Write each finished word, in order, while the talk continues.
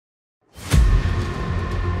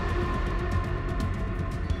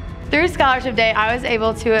Through Scholarship Day, I was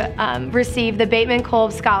able to receive the Bateman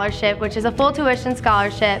Kolb Scholarship, which is a full tuition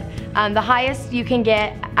scholarship, the highest you can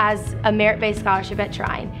get as a merit-based scholarship at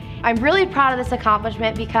Trine. I'm really proud of this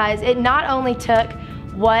accomplishment because it not only took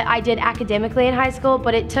what I did academically in high school,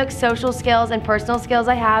 but it took social skills and personal skills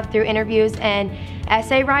I have through interviews and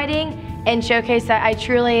essay writing and showcased that I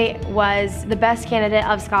truly was the best candidate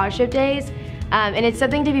of scholarship days. And it's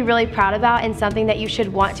something to be really proud about and something that you should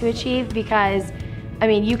want to achieve because I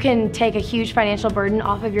mean, you can take a huge financial burden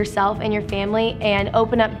off of yourself and your family and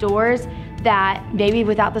open up doors that maybe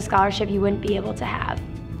without the scholarship you wouldn't be able to have.